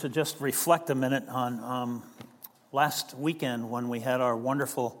To just reflect a minute on last weekend when we had our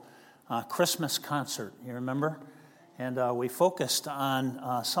wonderful Christmas concert. You remember? And we focused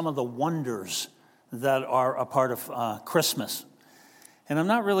on some of the wonders that are a part of Christmas. And I'm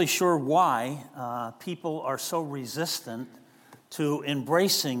not really sure why people are so resistant to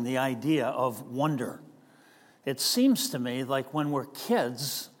embracing the idea of wonder. It seems to me like when we're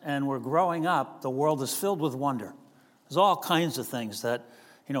kids and we're growing up, the world is filled with wonder. There's all kinds of things that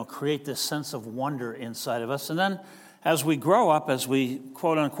create this sense of wonder inside of us. And then as we grow up, as we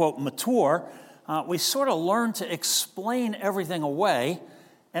quote unquote mature, we sort of learn to explain everything away,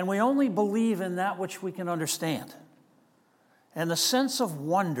 and we only believe in that which we can understand. And the sense of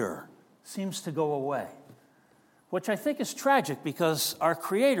wonder seems to go away, which I think is tragic because our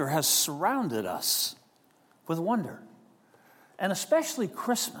Creator has surrounded us with wonder. And especially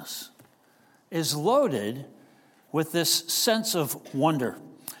Christmas is loaded with this sense of wonder.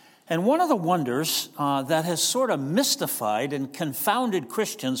 And one of the wonders that has sort of mystified and confounded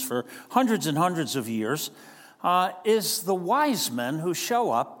Christians for hundreds and hundreds of years is the wise men who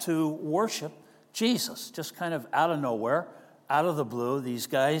show up to worship Jesus, just kind of out of nowhere, out of the blue. These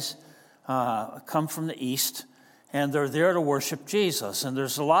guys come from the east, and they're there to worship Jesus. And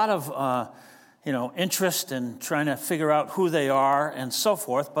there's a lot of interest in trying to figure out who they are and so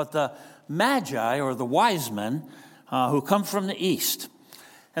forth. But the Magi, or the wise men, who come from the east.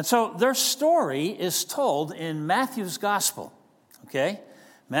 And so their story is told in Matthew's gospel, okay?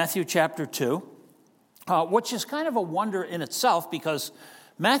 Matthew chapter 2, which is kind of a wonder in itself because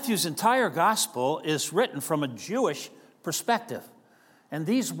Matthew's entire gospel is written from a Jewish perspective. And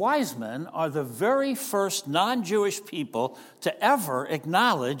these wise men are the very first non-Jewish people to ever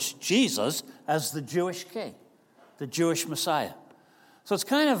acknowledge Jesus as the Jewish king, the Jewish Messiah. So it's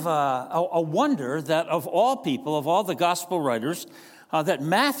kind of a wonder that of all people, of all the gospel writers, that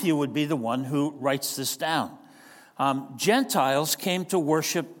Matthew would be the one who writes this down. Gentiles came to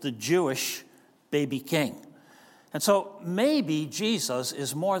worship the Jewish baby king. And so maybe Jesus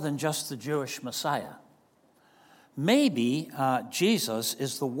is more than just the Jewish Messiah. Maybe Jesus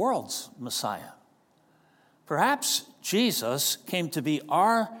is the world's Messiah. Perhaps Jesus came to be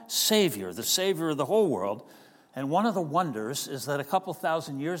our Savior, the Savior of the whole world. And one of the wonders is that a couple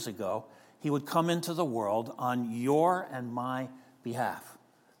thousand years ago, he would come into the world on your and my behalf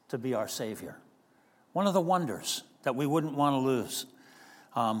to be our Savior. One of the wonders that we wouldn't want to lose.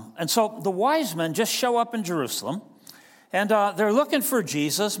 And so the wise men just show up in Jerusalem, and they're looking for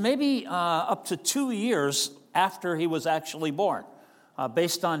Jesus maybe up to 2 years after he was actually born,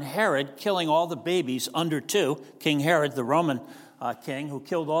 based on Herod killing all the babies under 2, King Herod, the Roman king, who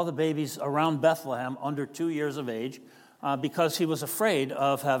killed all the babies around Bethlehem under 2 years of age because he was afraid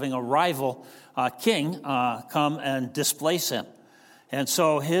of having a rival king come and displace him. And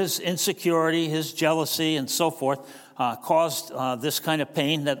so his insecurity, his jealousy, and so forth caused this kind of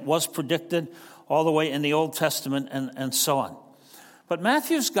pain that was predicted all the way in the Old Testament and so on. But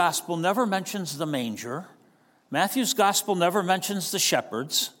Matthew's gospel never mentions the manger. Matthew's gospel never mentions the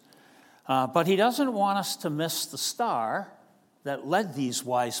shepherds. But he doesn't want us to miss the star that led these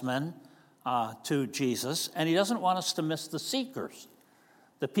wise men to Jesus. And he doesn't want us to miss the seekers,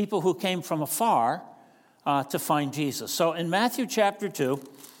 the people who came from afar to find Jesus. So in Matthew chapter 2,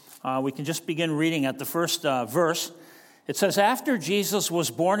 we can just begin reading at the first verse. It says, "After Jesus was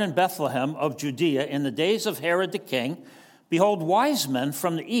born in Bethlehem of Judea in the days of Herod the king, behold, wise men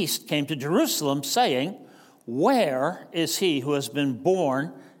from the east came to Jerusalem, saying, 'Where is he who has been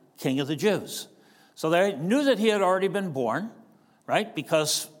born King of the Jews?'" So they knew that he had already been born, right?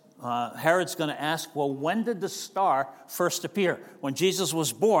 Because Herod's going to ask, well, when did the star first appear? When Jesus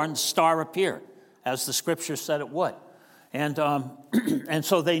was born, the star appeared, as the scripture said it would. And and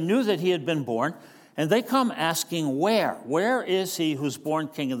so they knew that he had been born, and they come asking, where is he who's born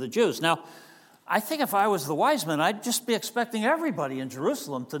King of the Jews? Now, I think if I was the wise men, I'd just be expecting everybody in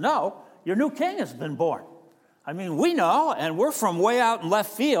Jerusalem to know your new king has been born. I mean, we know, and we're from way out in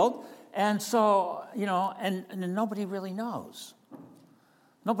left field, and so, and nobody really knows.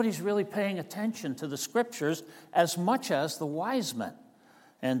 Nobody's really paying attention to the scriptures as much as the wise men.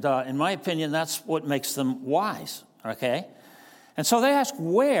 And in my opinion, that's what makes them wise, okay? And so they ask,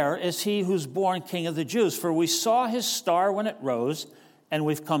 where is he who's born King of the Jews? For we saw his star when it rose, and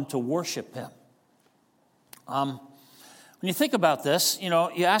we've come to worship him. When you think about this,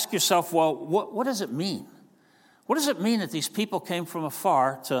 you ask yourself, well, what does it mean? What does it mean that these people came from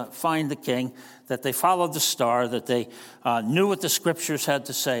afar to find the king, that they followed the star, that they knew what the scriptures had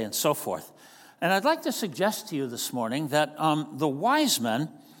to say, and so forth? And I'd like to suggest to you this morning that the wise men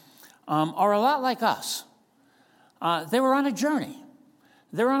are a lot like us. They were on a journey.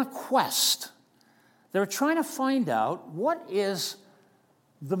 they're on a quest. They're trying to find out what is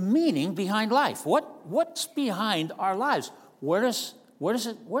the meaning behind life. What's behind our lives? Where does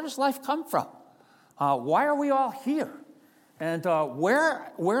life come from? Why are we all here? And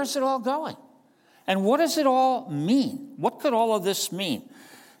where is it all going? And what does it all mean? What could all of this mean?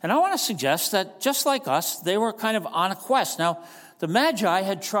 And I want to suggest that just like us, they were kind of on a quest. Now, the Magi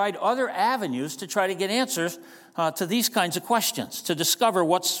had tried other avenues to try to get answers to these kinds of questions, to discover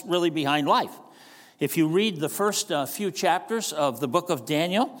what's really behind life. If you read the first few chapters of the book of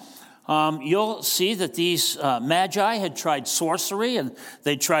Daniel, you'll see that these Magi had tried sorcery, and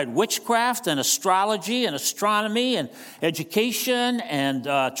they tried witchcraft and astrology and astronomy and education and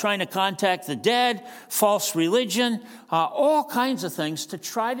trying to contact the dead, false religion, all kinds of things to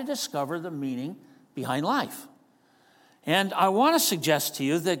try to discover the meaning behind life. And I want to suggest to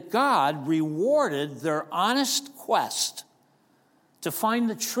you that God rewarded their honest quest to find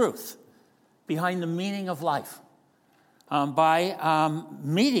the truth behind the meaning of life by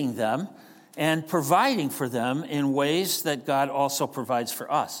meeting them and providing for them in ways that God also provides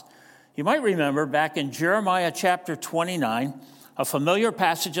for us. You might remember back in Jeremiah chapter 29, a familiar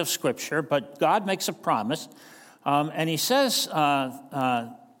passage of Scripture, but God makes a promise, and he says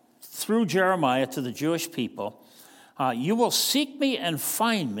through Jeremiah to the Jewish people, you will seek me and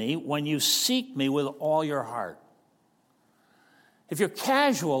find me when you seek me with all your heart. If you're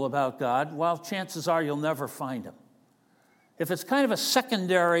casual about God, well, chances are you'll never find him. If it's kind of a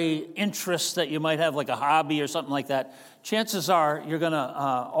secondary interest that you might have, like a hobby or something like that, chances are you're going to,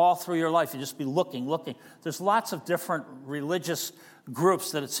 all through your life, you just be looking. There's lots of different religious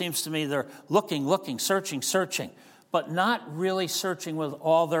groups that it seems to me they're looking, searching, but not really searching with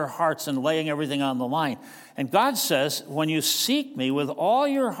all their hearts and laying everything on the line. And God says, when you seek me with all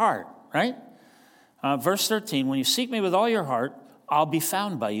your heart, right? Verse 13, when you seek me with all your heart, I'll be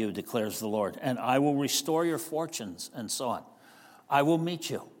found by you, declares the Lord, and I will restore your fortunes, and so on. I will meet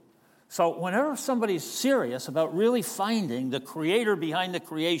you. So whenever somebody's serious about really finding the creator behind the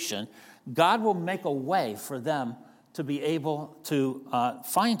creation, God will make a way for them to be able to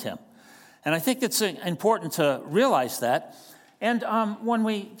find him. And I think it's important to realize that. And when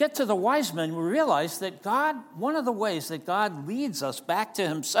we get to the wise men, we realize that God, one of the ways that God leads us back to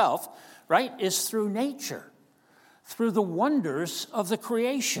himself, right, is through nature, through the wonders of the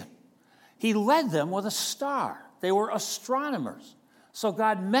creation. He led them with a star. They were astronomers. So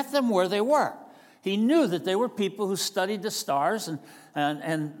God met them where they were. He knew that they were people who studied the stars.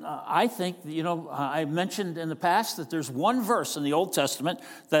 And I think, I mentioned in the past that there's one verse in the Old Testament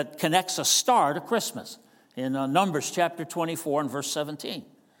that connects a star to Christmas in Numbers chapter 24 and verse 17.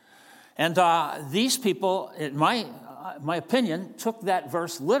 And these people, in my opinion, took that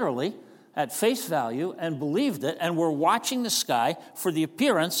verse literally at face value and believed it and were watching the sky for the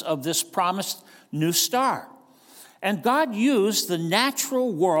appearance of this promised new star. And God used the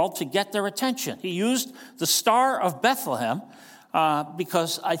natural world to get their attention. He used the Star of Bethlehem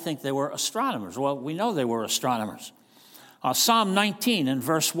because I think they were astronomers. Well, we know they were astronomers. Psalm 19 in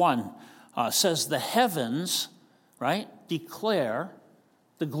verse 1 says, the heavens, right, declare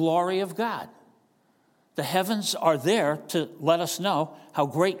the glory of God. The heavens are there to let us know how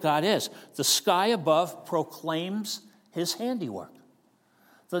great God is. The sky above proclaims his handiwork.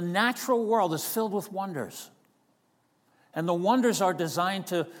 The natural world is filled with wonders. And the wonders are designed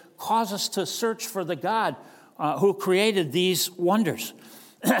to cause us to search for the God who created these wonders.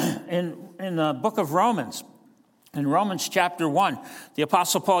 In the book of Romans, in Romans chapter 1, the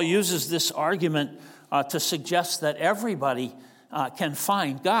Apostle Paul uses this argument to suggest that everybody can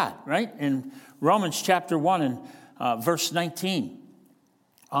find God, right? In Romans chapter 1 and verse 19.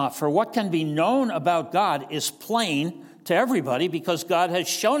 For what can be known about God is plain to everybody because God has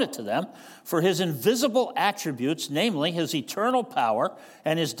shown it to them. For his invisible attributes, namely his eternal power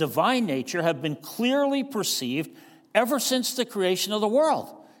and his divine nature, have been clearly perceived ever since the creation of the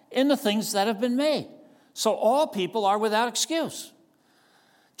world in the things that have been made. So all people are without excuse.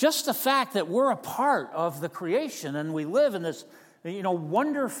 Just the fact that we're a part of the creation and we live in this,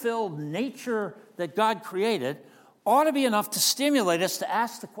 wonder-filled nature that God created ought to be enough to stimulate us to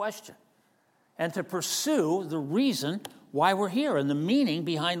ask the question and to pursue the reason why we're here and the meaning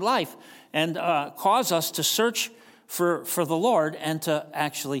behind life and cause us to search for the Lord and to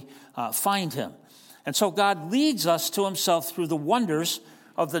actually find him. And so God leads us to himself through the wonders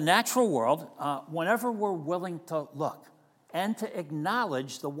of the natural world whenever we're willing to look and to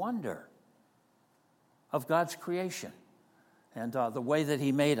acknowledge the wonder of God's creation and the way that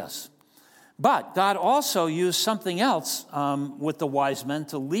he made us. But God also used something else with the wise men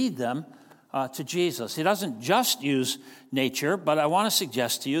to lead them to Jesus. He doesn't just use nature, but I want to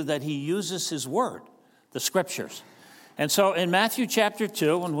suggest to you that he uses his word, the scriptures. And so in Matthew chapter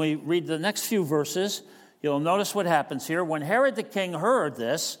 2, when we read the next few verses, you'll notice what happens here. When Herod the king heard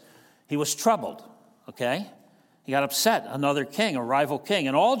this, he was troubled, okay? He got upset, another king, a rival king,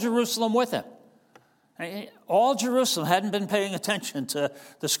 and all Jerusalem with him. All Jerusalem hadn't been paying attention to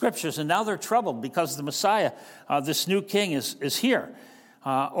the scriptures, and now they're troubled because the Messiah, this new king, is here.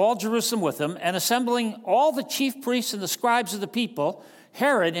 All Jerusalem with him, and assembling all the chief priests and the scribes of the people,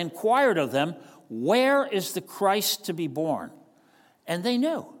 Herod inquired of them, "Where is the Christ to be born?" And they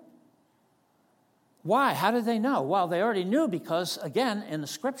knew. Why? How did they know? Well, they already knew because, again, in the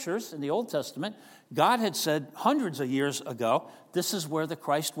scriptures, in the Old Testament, God had said hundreds of years ago, this is where the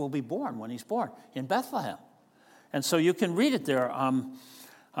Christ will be born when he's born, in Bethlehem. And so you can read it there.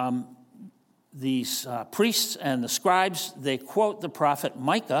 These priests and the scribes, they quote the prophet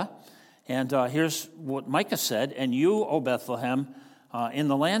Micah, and here's what Micah said, "And you, O Bethlehem, in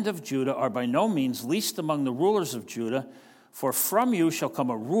the land of Judah, are by no means least among the rulers of Judah, for from you shall come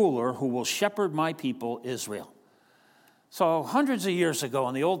a ruler who will shepherd my people Israel." So hundreds of years ago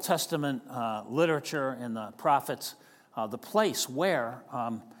in the Old Testament literature and the prophets, the place where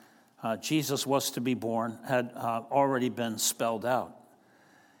Jesus was to be born had already been spelled out.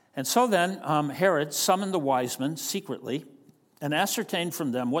 And so then Herod summoned the wise men secretly and ascertained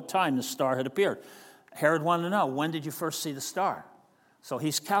from them what time the star had appeared. Herod wanted to know, when did you first see the star? So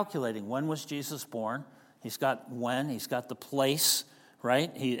he's calculating, when was Jesus born? He's got when, he's got the place,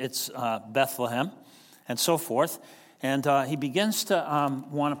 right? It's Bethlehem and so forth. And he begins to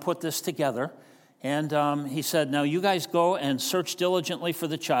want to put this together. And he said, "Now you guys go and search diligently for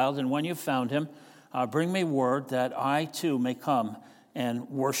the child, and when you've found him, bring me word that I too may come and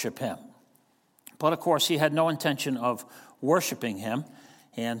worship him." But of course, he had no intention of worshiping him.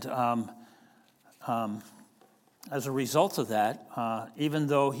 And as a result of that, even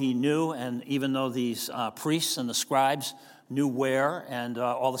though he knew, and even though these priests and the scribes knew where, and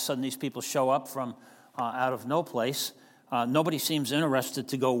all of a sudden these people show up from out of no place, nobody seems interested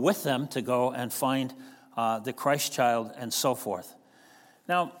to go with them to go and find the Christ child and so forth.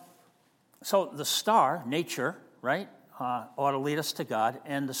 Now, so the star, nature, right, ought to lead us to God,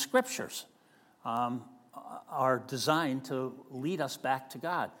 and the scriptures are designed to lead us back to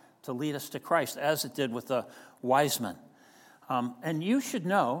God, to lead us to Christ, as it did with the wise men. And you should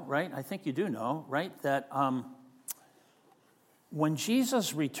know, right, I think you do know, right, that when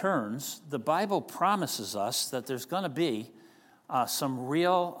Jesus returns, the Bible promises us that there's going to be some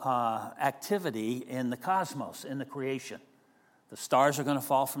real activity in the cosmos, in the creation. The stars are going to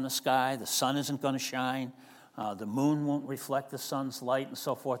fall from the sky. The sun isn't going to shine. The moon won't reflect the sun's light and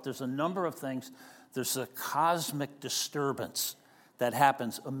so forth. There's a number of things. There's a cosmic disturbance that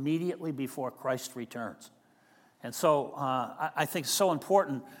happens immediately before Christ returns. And so I think it's so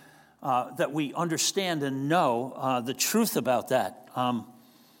important that we understand and know the truth about that.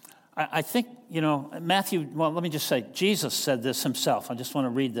 I think, Matthew, well, let me just say, Jesus said this himself. I just want to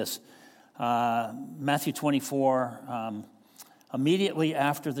read this. Matthew 24, immediately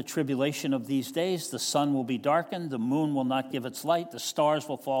after the tribulation of these days, the sun will be darkened, the moon will not give its light, the stars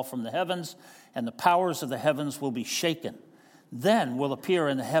will fall from the heavens, and the powers of the heavens will be shaken. Then will appear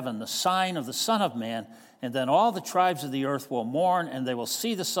in the heaven the sign of the Son of Man, and then all the tribes of the earth will mourn, and they will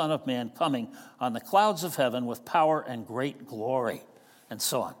see the Son of Man coming on the clouds of heaven with power and great glory, and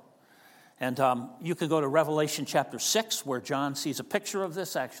so on. And you can go to Revelation chapter 6, where John sees a picture of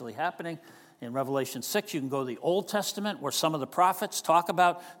this actually happening. In Revelation 6, you can go to the Old Testament, where some of the prophets talk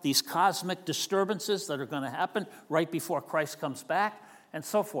about these cosmic disturbances that are going to happen right before Christ comes back, and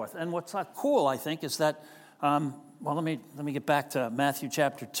so forth. And what's cool, I think, is that, let me get back to Matthew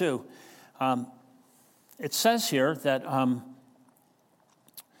chapter 2. It says here that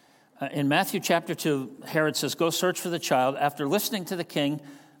in Matthew chapter 2, Herod says, "Go search for the child." After listening to the king,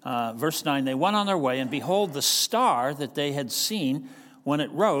 verse 9, they went on their way, and behold, the star that they had seen when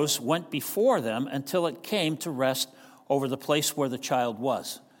it rose went before them until it came to rest over the place where the child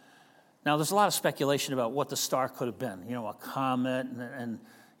was. Now, there's a lot of speculation about what the star could have been, a comet and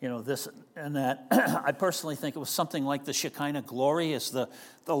this and that. I personally think it was something like the Shekinah glory, is the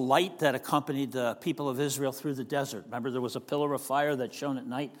light that accompanied the people of Israel through the desert. Remember, there was a pillar of fire that shone at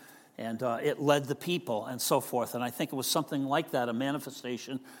night, and it led the people and so forth. And I think it was something like that, a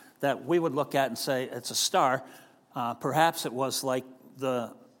manifestation that we would look at and say, it's a star. Perhaps it was like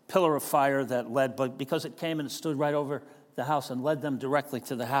the pillar of fire that led, but because it came and it stood right over the house and led them directly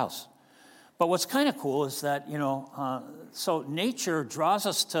to the house. But what's kind of cool is that, so nature draws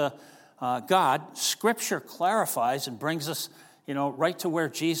us to God. Scripture clarifies and brings us, right to where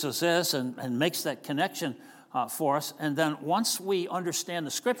Jesus is and makes that connection for us. And then once we understand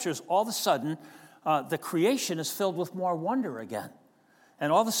the Scriptures, all of a sudden, the creation is filled with more wonder again.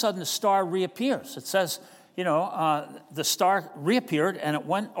 And all of a sudden, the star reappears. It says, the star reappeared, and it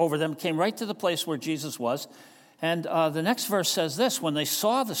went over them, came right to the place where Jesus was. And the next verse says this: when they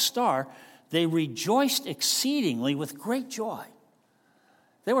saw the star, they rejoiced exceedingly with great joy.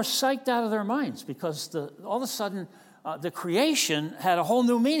 They were psyched out of their minds because all of a sudden, the creation had a whole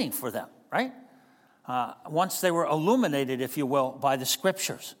new meaning for them, right? Once they were illuminated, if you will, by the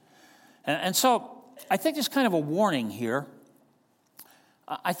Scriptures. And so I think there's kind of a warning here.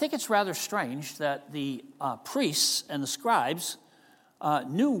 I think it's rather strange that the priests and the scribes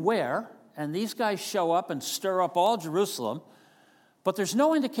knew where, and these guys show up and stir up all Jerusalem, but there's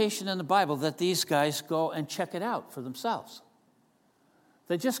no indication in the Bible that these guys go and check it out for themselves.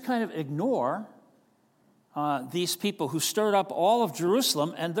 They just kind of ignore these people who stirred up all of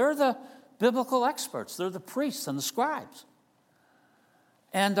Jerusalem, and they're the biblical experts. They're the priests and the scribes.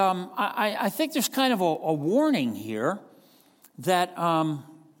 And I think there's kind of a warning here that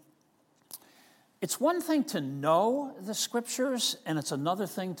it's one thing to know the Scriptures, and it's another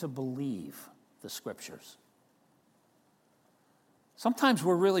thing to believe the Scriptures. Sometimes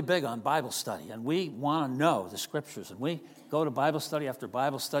we're really big on Bible study, and we want to know the Scriptures, and we go to Bible study after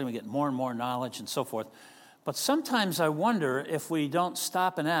Bible study, and we get more and more knowledge and so forth. But sometimes I wonder if we don't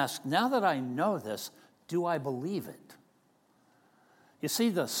stop and ask, now that I know this, do I believe it? You see,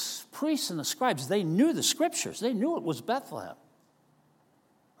 the priests and the scribes, they knew the Scriptures. They knew it was Bethlehem,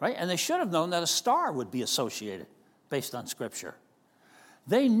 right? And they should have known that a star would be associated based on Scripture.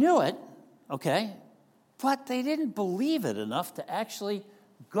 They knew it, okay, but they didn't believe it enough to actually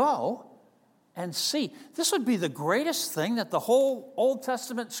go and see. This would be the greatest thing that the whole Old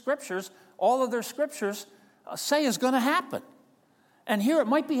Testament Scriptures, all of their Scriptures, say is going to happen. And here it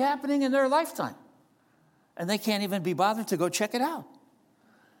might be happening in their lifetime. And they can't even be bothered to go check it out.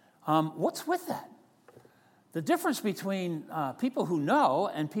 What's with that? The difference between people who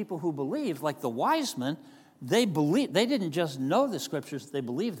know and people who believe, like the wise men, they didn't just know the Scriptures, they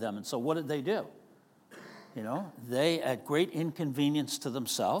believed them. And so what did they do? They, at great inconvenience to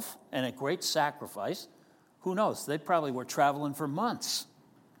themselves and at great sacrifice, who knows, they probably were traveling for months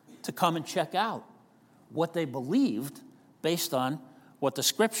to come and check out what they believed based on what the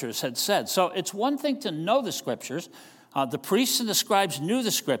Scriptures had said. So it's one thing to know the Scriptures. The priests and the scribes knew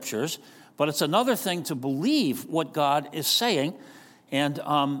the Scriptures, but it's another thing to believe what God is saying. And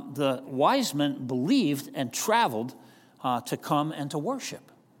the wise men believed and traveled to come and to worship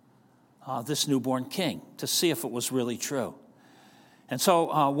this newborn king, to see if it was really true. And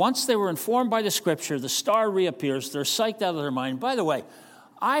so once they were informed by the Scripture, the star reappears. They're psyched out of their mind. By the way,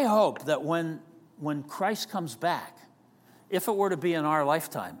 I hope that when Christ comes back, if it were to be in our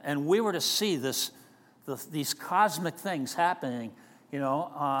lifetime, and we were to see these cosmic things happening,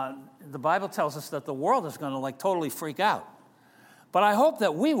 the Bible tells us that the world is going to totally freak out. But I hope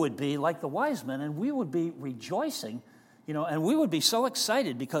that we would be like the wise men, and we would be rejoicing, and we would be so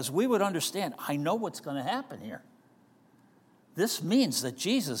excited because we would understand, I know what's going to happen here. This means that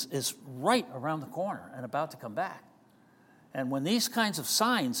Jesus is right around the corner and about to come back. And when these kinds of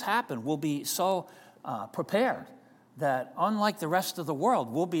signs happen, we'll be so prepared that, unlike the rest of the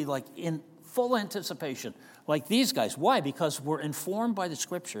world, we'll be in full anticipation, like these guys. Why? Because we're informed by the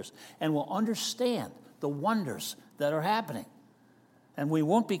Scriptures, and we'll understand the wonders that are happening. And we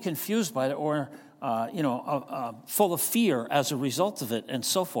won't be confused by it or, full of fear as a result of it, and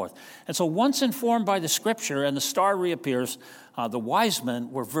so forth. And so once informed by the Scripture and the star reappears, the wise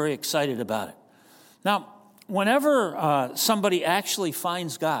men were very excited about it. Now, whenever somebody actually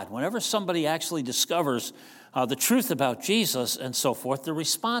finds God, whenever somebody actually discovers the truth about Jesus and so forth, the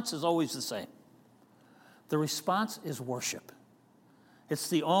response is always the same. The response is worship. It's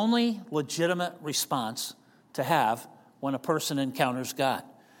the only legitimate response to have when a person encounters God.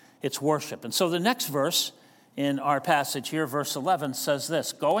 It's worship. And so the next verse in our passage here, verse 11, says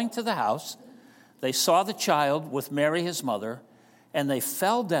this: going to the house, they saw the child with Mary his mother, and they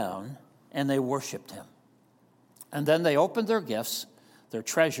fell down and they worshiped him. And then they opened their gifts, their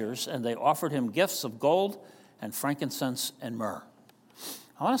treasures, and they offered him gifts of gold and frankincense and myrrh.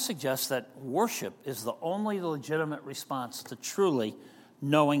 I want to suggest that worship is the only legitimate response to truly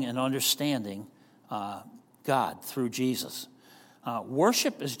knowing and understanding God through Jesus.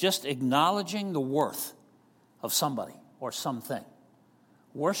 Worship is just acknowledging the worth of somebody or something.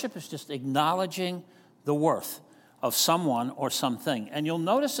 Worship is just acknowledging the worth of someone or something. And you'll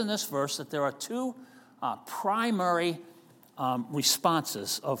notice in this verse that there are two primary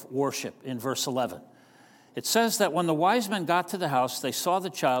responses of worship in verse 11. It says that when the wise men got to the house, they saw the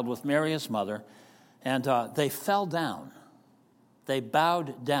child with Mary his mother, and they fell down. They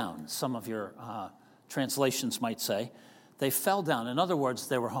bowed down, some of your translations might say. They fell down. In other words,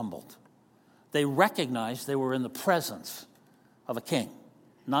 they were humbled. They recognized they were in the presence of a king.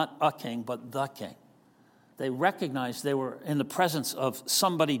 Not a king, but the king. They recognized they were in the presence of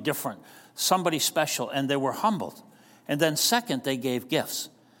somebody different, somebody special, and they were humbled. And then second, they gave gifts.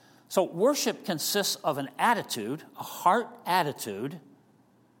 So worship consists of an attitude, a heart attitude,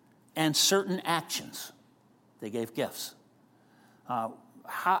 and certain actions. They gave gifts.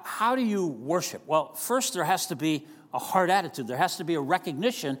 How do you worship? Well, first there has to be a heart attitude. There has to be a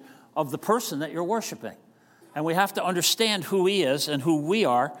recognition of the person that you're worshiping. And we have to understand who he is and who we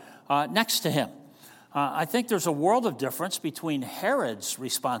are next to him. I think there's a world of difference between Herod's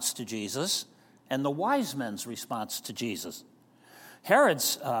response to Jesus and the wise men's response to Jesus.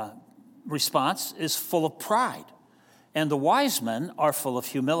 Herod's response is full of pride, and the wise men are full of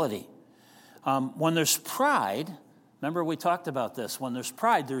humility. When there's pride, remember we talked about this, when there's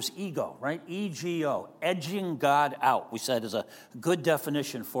pride, there's ego, right? E-G-O, edging God out, we said is a good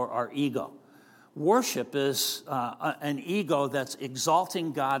definition for our ego. Worship is an ego that's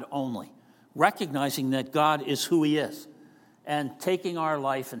exalting God only, recognizing that God is who he is, and taking our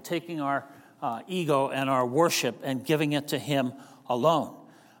life and taking our ego and our worship and giving it to him alone.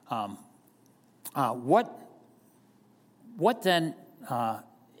 What then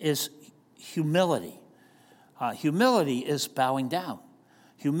is humility? Humility is bowing down.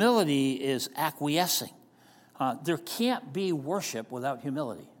 Humility is acquiescing. There can't be worship without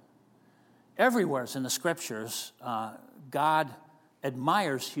humility. Everywhere in the scriptures, God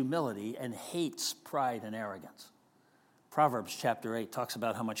admires humility and hates pride and arrogance. Proverbs chapter 8 talks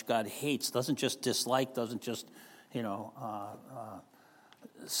about how much God hates, doesn't just dislike, doesn't just,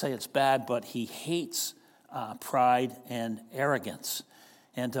 say it's bad, but he hates pride and arrogance.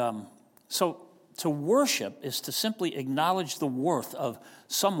 And so to worship is to simply acknowledge the worth of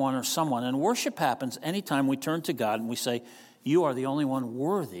someone or someone. And worship happens anytime we turn to God and we say, you are the only one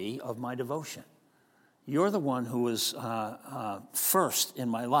worthy of my devotion. You're the one who is first in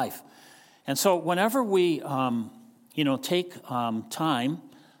my life. And so whenever we, take time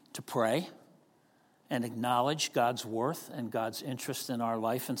to pray and acknowledge God's worth and God's interest in our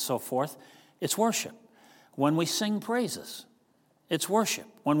life and so forth, it's worship. When we sing praises, it's worship.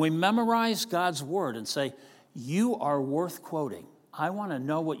 When we memorize God's word and say, you are worth quoting. I want to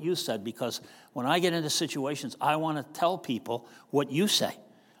know what you said because when I get into situations, I want to tell people what you say.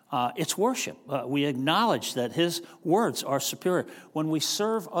 It's worship. We acknowledge that his words are superior. When we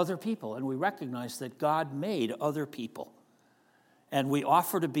serve other people and we recognize that God made other people and we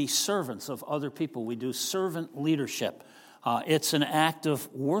offer to be servants of other people, we do servant leadership. It's an act of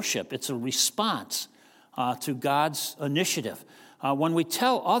worship. It's a response to God's initiative. When we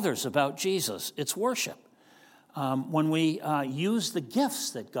tell others about Jesus, it's worship. When we use the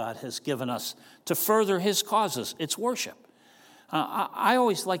gifts that God has given us to further his causes, it's worship. I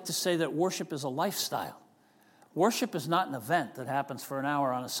always like to say that worship is a lifestyle. Worship is not an event that happens for an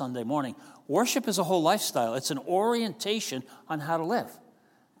hour on a Sunday morning. Worship is a whole lifestyle. It's an orientation on how to live.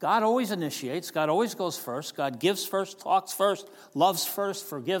 God always initiates. God always goes first. God gives first, talks first, loves first,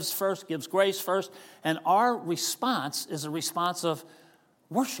 forgives first, gives grace first. And our response is a response of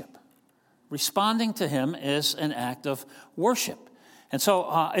worship. Responding to him is an act of worship. And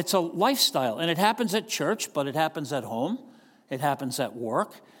so it's a lifestyle. And it happens at church, but it happens at home. It happens at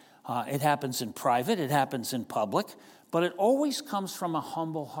work. It happens in private. It happens in public. But it always comes from a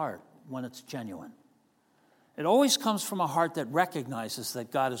humble heart when it's genuine. It always comes from a heart that recognizes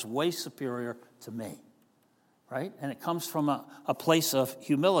that God is way superior to me, right? And it comes from a place of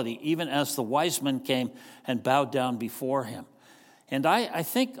humility, even as the wise men came and bowed down before him. And I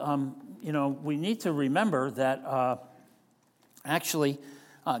think, we need to remember that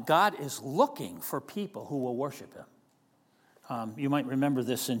God is looking for people who will worship him. You might remember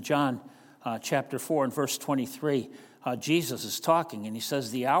this in John chapter 4 and verse 23. Jesus is talking, and he says,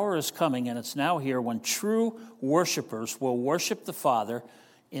 the hour is coming, and it's now here, when true worshipers will worship the Father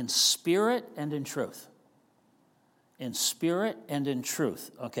in spirit and in truth. In spirit and in truth,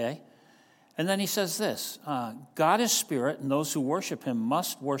 okay? And then he says this, God is spirit, and those who worship him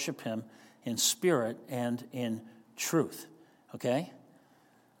must worship him in spirit and in truth, okay?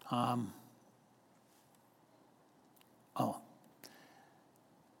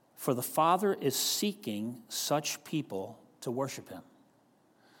 For the Father is seeking such people to worship him.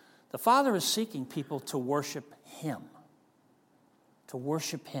 The Father is seeking people to worship him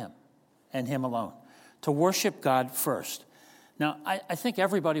and him alone, to worship God first. Now, I think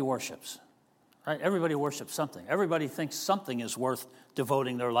everybody worships. Right? Everybody worships something. Everybody thinks something is worth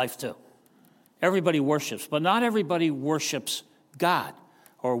devoting their life to. Everybody worships, but not everybody worships God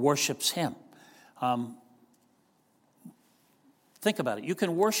or worships him. Think about it. You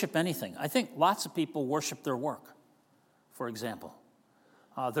can worship anything. I think lots of people worship their work, for example.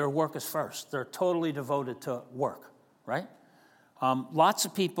 Their work is first. They're totally devoted to work, right? Lots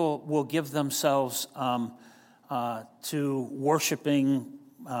of people will give themselves to worshiping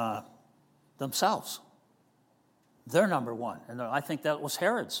themselves. They're number one. And I think that was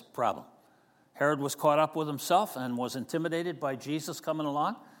Herod's problem. Herod was caught up with himself and was intimidated by Jesus coming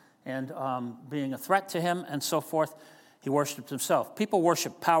along and being a threat to him and so forth. He worshiped himself. People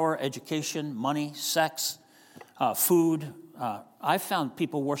worship power, education, money, sex, food. I've found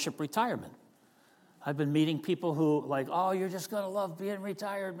people worship retirement. I've been meeting people who like, oh, you're just going to love being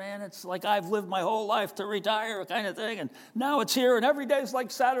retired, man. It's like I've lived my whole life to retire kind of thing. And now it's here and every day's like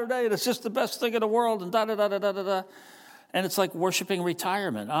Saturday and it's just the best thing in the world and da-da-da-da-da-da. And it's like worshiping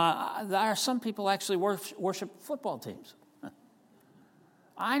retirement. There are some people actually worship football teams.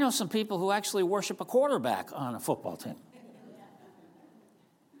 I know some people who actually worship a quarterback on a football team.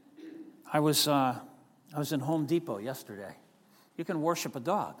 I was in Home Depot yesterday. You can worship a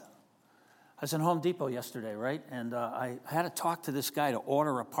dog. I was in Home Depot yesterday, right? And I had to talk to this guy to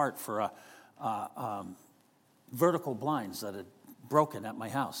order a part for vertical blinds that had broken at my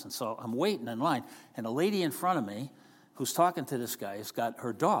house. And so I'm waiting in line, and a lady in front of me who's talking to this guy has got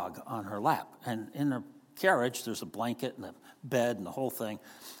her dog on her lap. And in her carriage, there's a blanket and a bed and the whole thing.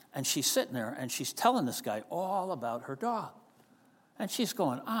 And she's sitting there, and she's telling this guy all about her dog. And she's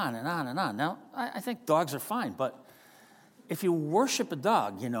going on and on and on. Now, I think dogs are fine, but if you worship a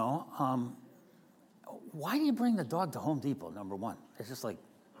dog, why do you bring the dog to Home Depot, number one? It's just like,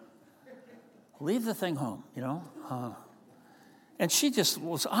 leave the thing home, and she just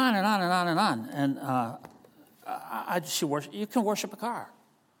was on and on and on and on. And you can worship a car.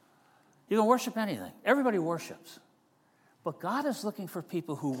 You can worship anything. Everybody worships. But God is looking for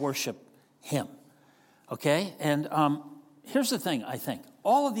people who worship him, okay? And here's the thing, I think.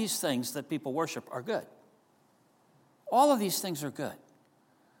 All of these things that people worship are good. All of these things are good.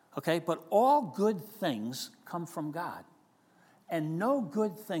 Okay, but all good things come from God. And no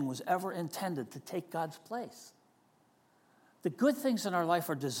good thing was ever intended to take God's place. The good things in our life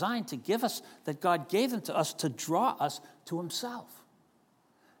are designed to give us, that God gave them to us to draw us to himself.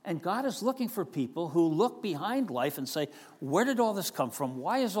 And God is looking for people who look behind life and say, where did all this come from?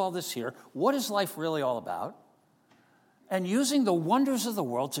 Why is all this here? What is life really all about? And using the wonders of the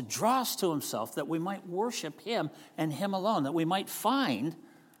world to draw us to himself, that we might worship him and him alone, that we might find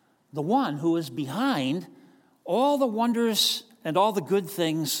the one who is behind all the wonders and all the good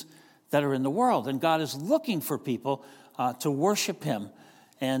things that are in the world. And God is looking for people to worship him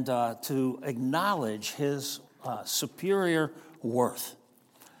and to acknowledge his superior worth.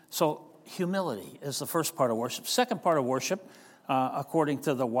 So humility is the first part of worship. Second part of worship, according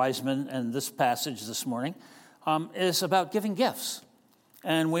to the wise men and this passage this morning, is about giving gifts.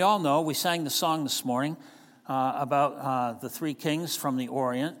 And we all know, we sang the song this morning, about the three kings from the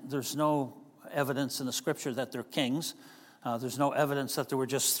Orient. There's no evidence in the scripture that they're kings. There's no evidence that there were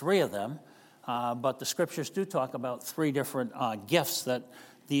just three of them. But the scriptures do talk about three different gifts that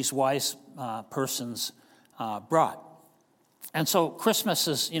these wise persons brought. And so Christmas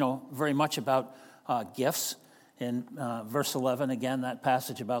is, very much about gifts. In verse 11, again, that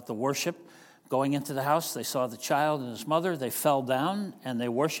passage about the worship. Going into the house, they saw the child and his mother. They fell down and they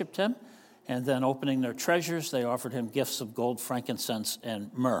worshiped him. And then opening their treasures, they offered him gifts of gold, frankincense,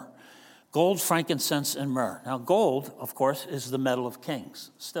 and myrrh. Gold, frankincense, and myrrh. Now, gold, of course, is the metal of kings.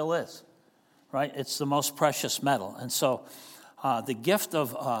 Still is, right? It's the most precious metal. And so the gift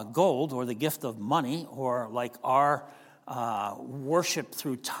of gold, or the gift of money, or like our worship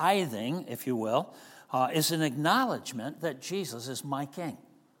through tithing, if you will, is an acknowledgement that Jesus is my king.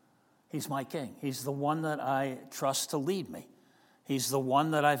 He's my king. He's the one that I trust to lead me. He's the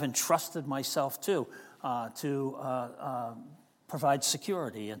one that I've entrusted myself to provide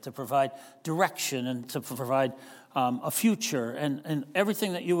security and to provide direction and to provide a future and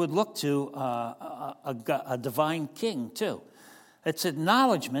everything that you would look to a divine king too. It's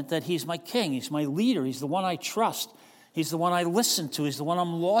acknowledgement that he's my king. He's my leader. He's the one I trust. He's the one I listen to. He's the one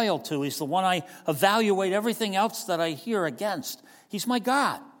I'm loyal to. He's the one I evaluate everything else that I hear against. He's my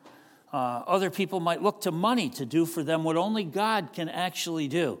God. Other people might look to money to do for them what only God can actually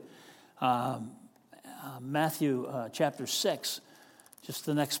do. Matthew chapter 6, just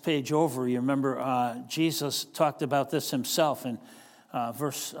the next page over, you remember Jesus talked about this himself in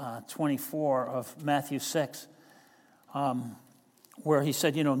verse 24 of Matthew 6. where he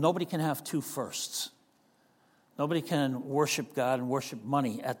said, nobody can have two firsts. Nobody can worship God and worship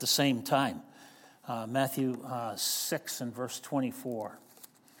money at the same time. Matthew 6 and verse 24.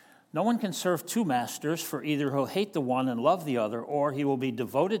 No one can serve two masters, for either he'll hate the one and love the other, or he will be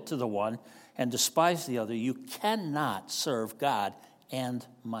devoted to the one and despise the other. You cannot serve God and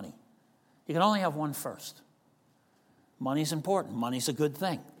money. You can only have one first. Money's important. Money's a good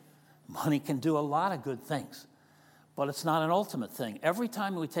thing. Money can do a lot of good things, but it's not an ultimate thing. Every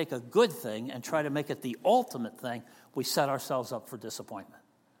time we take a good thing and try to make it the ultimate thing, we set ourselves up for disappointment.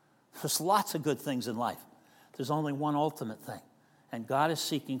 There's lots of good things in life. There's only one ultimate thing. And God is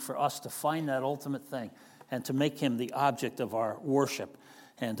seeking for us to find that ultimate thing and to make him the object of our worship.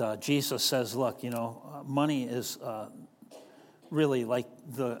 And Jesus says, look, money is really like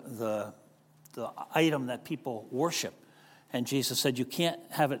the item that people worship. And Jesus said, you can't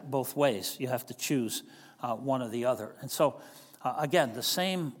have it both ways. You have to choose one or the other. And so, again, the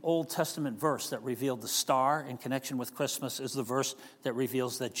same Old Testament verse that revealed the star in connection with Christmas is the verse that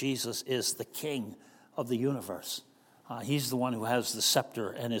reveals that Jesus is the King of the universe. He's the one who has the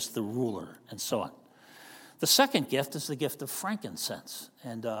scepter and is the ruler, and so on. The second gift is the gift of frankincense.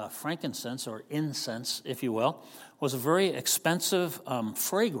 And frankincense, or incense, if you will, was a very expensive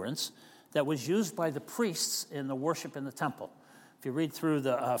fragrance that was used by the priests in the worship in the temple. If you read through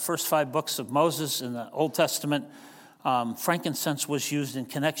the first 5 books of Moses in the Old Testament, frankincense was used in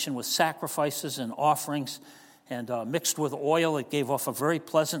connection with sacrifices and offerings, and mixed with oil, it gave off a very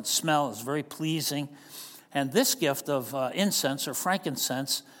pleasant smell. It was very pleasing. And this gift of incense or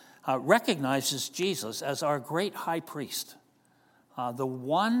frankincense recognizes Jesus as our great high priest, the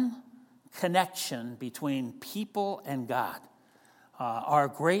one connection between people and God, our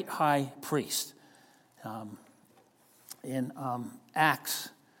great high priest. In Acts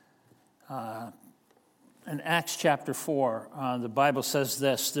chapter 4, the Bible says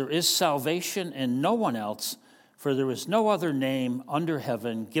this: there is salvation in no one else, for there is no other name under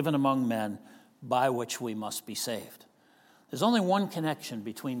heaven given among men by which we must be saved. There's only one connection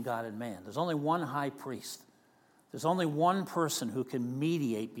between God and man. There's only one high priest. There's only one person who can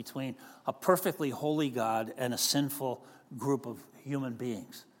mediate between a perfectly holy God and a sinful group of human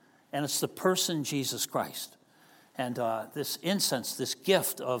beings. And it's the person Jesus Christ. And this incense, this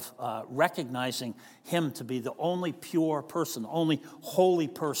gift of recognizing him to be the only pure person, the only holy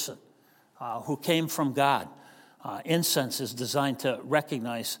person who came from God. Incense is designed to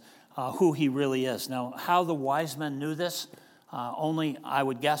recognize who he really is. Now, how the wise men knew this, only, I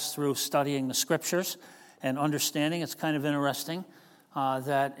would guess, through studying the scriptures and understanding. It's kind of interesting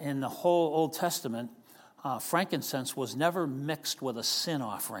that in the whole Old Testament, frankincense was never mixed with a sin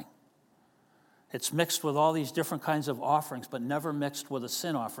offering. It's mixed with all these different kinds of offerings, but never mixed with a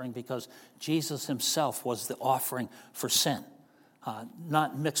sin offering, because Jesus himself was the offering for sin,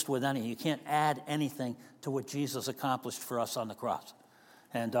 not mixed with any. You can't add anything to what Jesus accomplished for us on the cross.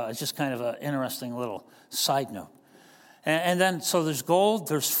 And it's just kind of an interesting little side note. And then, so there's gold,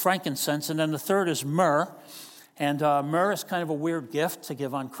 there's frankincense, and then the third is myrrh. And myrrh is kind of a weird gift to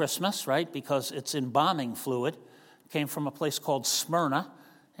give on Christmas, right? Because it's embalming fluid. It came from a place called Smyrna.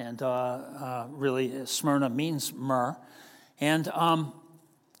 And really, Smyrna means myrrh. And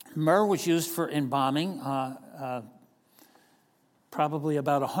myrrh was used for embalming. Probably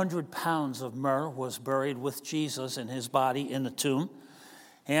about 100 pounds of myrrh was buried with Jesus in his body in the tomb.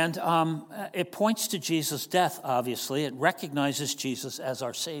 And it points to Jesus' death, obviously. It recognizes Jesus as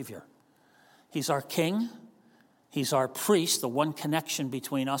our Savior. He's our King. He's our priest, the one connection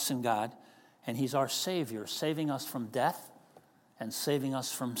between us and God. And he's our Savior, saving us from death and saving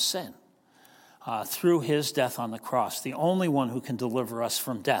us from sin through his death on the cross, the only one who can deliver us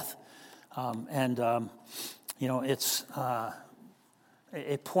from death.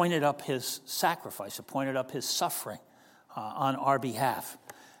 It pointed up his sacrifice. It pointed up his suffering on our behalf.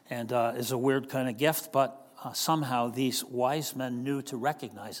 And is a weird kind of gift, but somehow these wise men knew to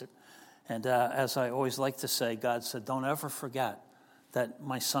recognize it. And as I always like to say, God said, don't ever forget that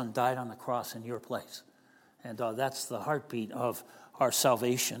my son died on the cross in your place. And that's the heartbeat of our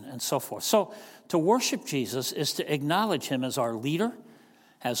salvation and so forth. So to worship Jesus is to acknowledge him as our leader,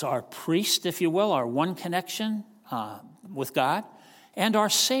 as our priest, if you will, our one connection with God, and our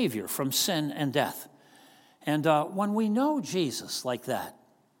Savior from sin and death. And when we know Jesus like that,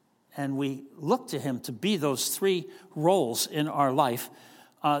 and we look to him to be those three roles in our life,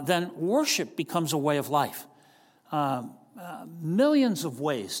 then worship becomes a way of life. Millions of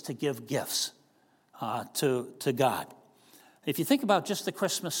ways to give gifts to God. If you think about just the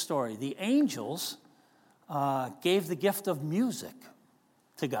Christmas story, the angels gave the gift of music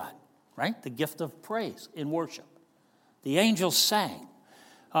to God, right? The gift of praise in worship. The angels sang.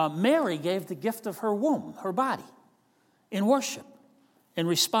 Mary gave the gift of her womb, her body, in worship, in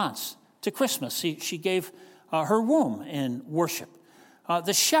response to Christmas. She gave her womb in worship.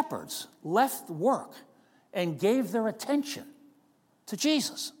 The shepherds left work and gave their attention to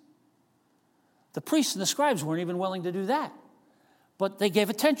Jesus. The priests and the scribes weren't even willing to do that. But they gave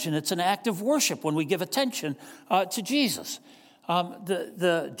attention. It's an act of worship when we give attention to Jesus.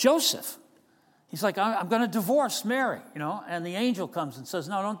 Joseph, he's like, I'm going to divorce Mary, and the angel comes and says,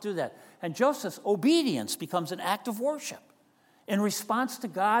 no, don't do that. And Joseph's obedience becomes an act of worship in response to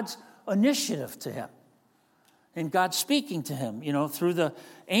God's initiative to him and God speaking to him, through the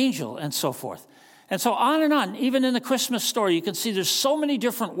angel and so forth. And so on and on. Even in the Christmas story, you can see there's so many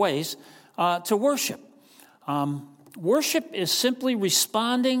different ways to worship. Worship is simply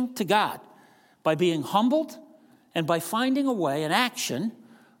responding to God by being humbled and by finding a way, an action,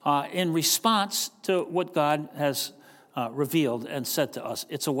 in response to what God has revealed and said to us.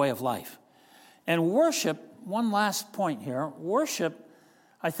 It's a way of life. And worship, one last point here, worship,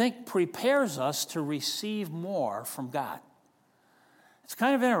 I think, prepares us to receive more from God. It's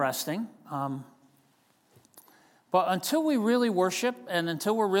kind of interesting. But until we really worship and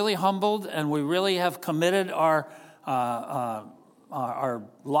until we're really humbled and we really have committed our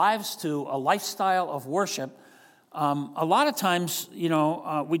lives to a lifestyle of worship, a lot of times,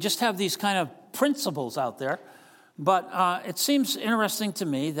 we just have these kind of principles out there. But it seems interesting to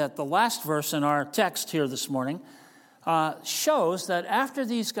me that the last verse in our text here this morning shows that after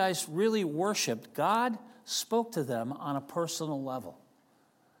these guys really worshiped, God spoke to them on a personal level.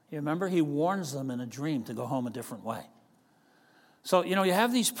 You remember? He warns them in a dream to go home a different way. So, you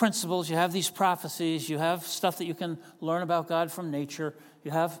have these principles, you have these prophecies, you have stuff that you can learn about God from nature,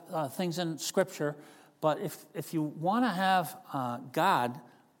 you have things in Scripture, but if you want to have God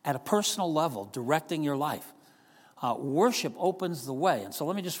at a personal level directing your life, worship opens the way. And so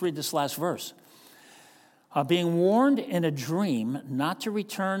let me just read this last verse. Being warned in a dream not to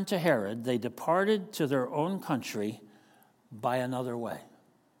return to Herod, they departed to their own country by another way.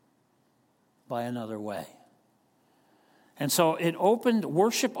 By another way. And so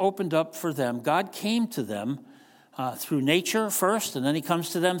worship opened up for them. God came to them through nature first, and then he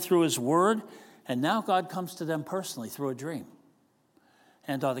comes to them through his word, and now God comes to them personally through a dream.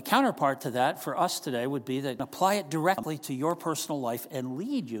 And the counterpart to that for us today would be that apply it directly to your personal life and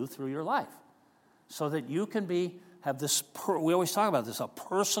lead you through your life so that you can have this, we always talk about this, a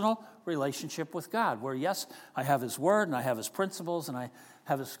personal relationship with God where, yes, I have his word and I have his principles and I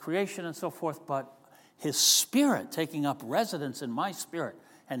have his creation and so forth, but his spirit taking up residence in my spirit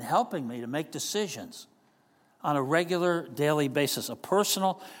and helping me to make decisions on a regular daily basis, a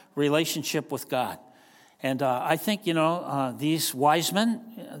personal relationship with God. And I think, these wise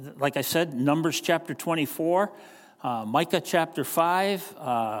men, like I said, Numbers chapter 24, Micah chapter 5,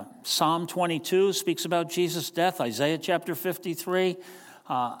 Psalm 22 speaks about Jesus' death, Isaiah chapter 53.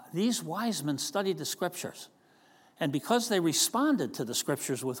 These wise men studied the Scriptures. And because they responded to the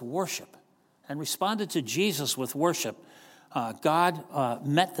Scriptures with worship and responded to Jesus with worship, God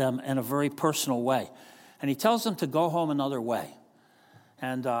met them in a very personal way. And he tells them to go home another way.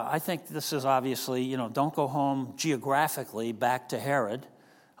 And I think this is obviously, don't go home geographically back to Herod.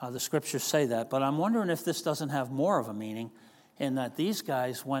 The Scriptures say that. But I'm wondering if this doesn't have more of a meaning in that these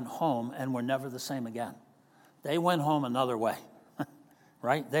guys went home and were never the same again. They went home another way,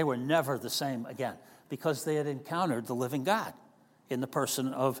 right? They were never the same again because they had encountered the living God in the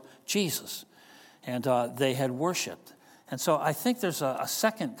person of Jesus. And they had worshiped. And so I think there's a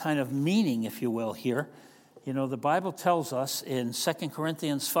second kind of meaning, if you will, here. The Bible tells us in 2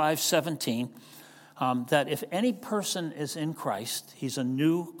 Corinthians 5:17 that if any person is in Christ, he's a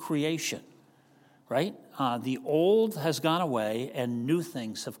new creation, right? The old has gone away and new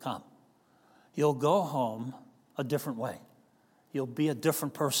things have come. You'll go home a different way. You'll be a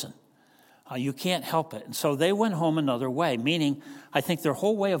different person. You can't help it. And so they went home another way, meaning I think their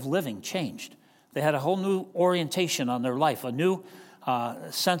whole way of living changed. They had a whole new orientation on their life, a new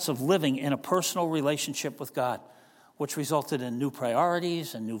sense of living in a personal relationship with God, which resulted in new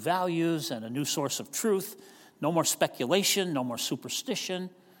priorities and new values and a new source of truth. No more speculation, no more superstition.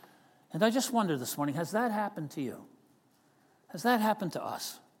 And I just wonder this morning, has that happened to you? Has that happened to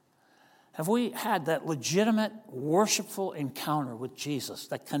us? Have we had that legitimate, worshipful encounter with Jesus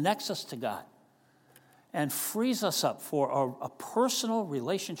that connects us to God and frees us up for a personal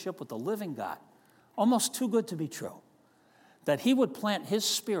relationship with the living God, almost too good to be true, that he would plant his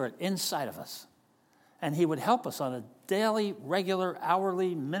spirit inside of us and he would help us on a daily, regular,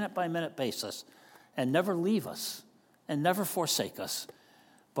 hourly, minute-by-minute basis and never leave us and never forsake us,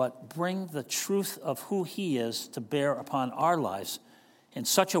 but bring the truth of who he is to bear upon our lives in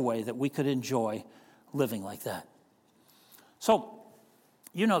such a way that we could enjoy living like that. So,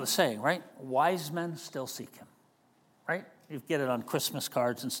 you know the saying, right? Wise men still seek him, right? You get it on Christmas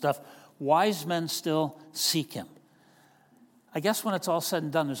cards and stuff. Wise men still seek him. I guess when it's all said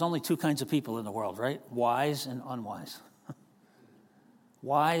and done, there's only two kinds of people in the world, right? Wise and unwise.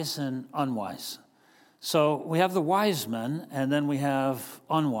 Wise and unwise. So we have the wise men, and then we have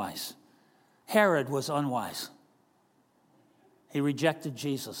unwise. Herod was unwise. He rejected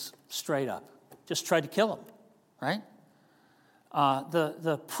Jesus straight up. Just tried to kill him, right?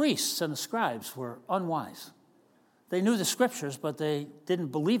 The priests and the scribes were unwise. They knew the scriptures, but they didn't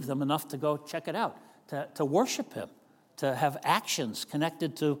believe them enough to go check it out, to worship him, to have actions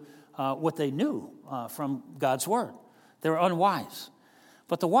connected to what they knew from God's word. They were unwise.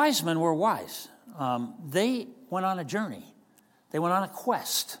 But the wise men were wise. They went on a journey. They went on a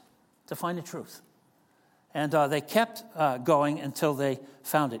quest to find the truth. And they kept going until they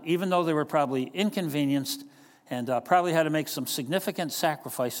found it, even though they were probably inconvenienced and probably had to make some significant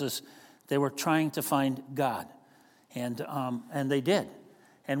sacrifices. They were trying to find God, and they did.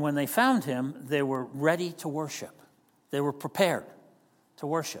 And when they found him, they were ready to worship. They were prepared to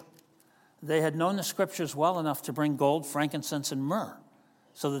worship. They had known the scriptures well enough to bring gold, frankincense, and myrrh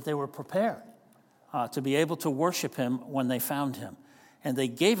so that they were prepared to be able to worship him when they found him. And they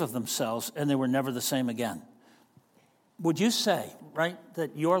gave of themselves, and they were never the same again. Would you say, right,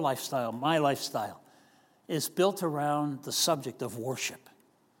 that your lifestyle, my lifestyle, is built around the subject of worship?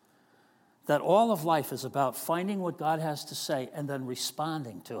 That all of life is about finding what God has to say and then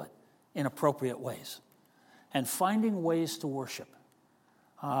responding to it in appropriate ways. And finding ways to worship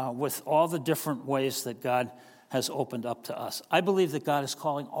with all the different ways that God has opened up to us. I believe that God is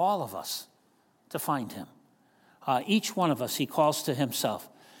calling all of us to find him. Each one of us, he calls to himself.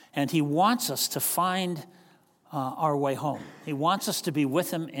 And he wants us to find our way home. He wants us to be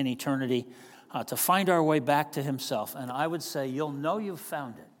with him in eternity, to find our way back to himself. And I would say you'll know you've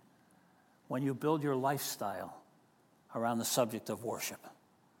found it when you build your lifestyle around the subject of worship.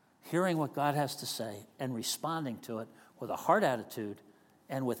 Hearing what God has to say and responding to it with a heart attitude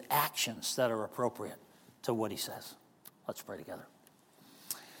and with actions that are appropriate to what he says. Let's pray together.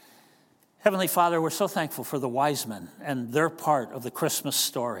 Heavenly Father, we're so thankful for the wise men and their part of the Christmas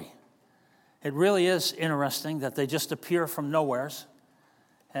story. It really is interesting that they just appear from nowheres,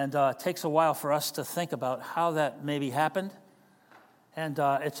 and it takes a while for us to think about how that maybe happened. And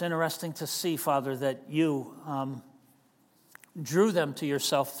it's interesting to see, Father, that you drew them to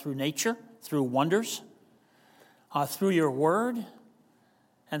yourself through nature, through wonders, through your word,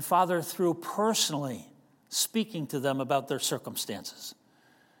 and, Father, through personally speaking to them about their circumstances.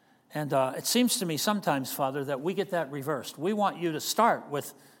 And it seems to me sometimes, Father, that we get that reversed. We want you to start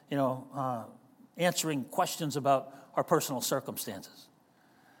with, answering questions about our personal circumstances.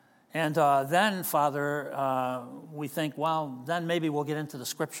 And then, Father, we think, well, then maybe we'll get into the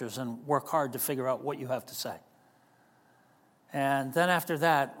scriptures and work hard to figure out what you have to say. And then after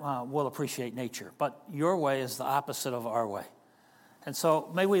that, we'll appreciate nature. But your way is the opposite of our way. And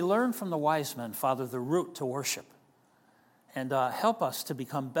so may we learn from the wise men, Father, the route to worship. And help us to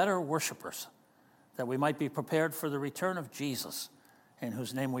become better worshipers, that we might be prepared for the return of Jesus, in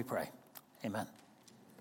whose name we pray. Amen.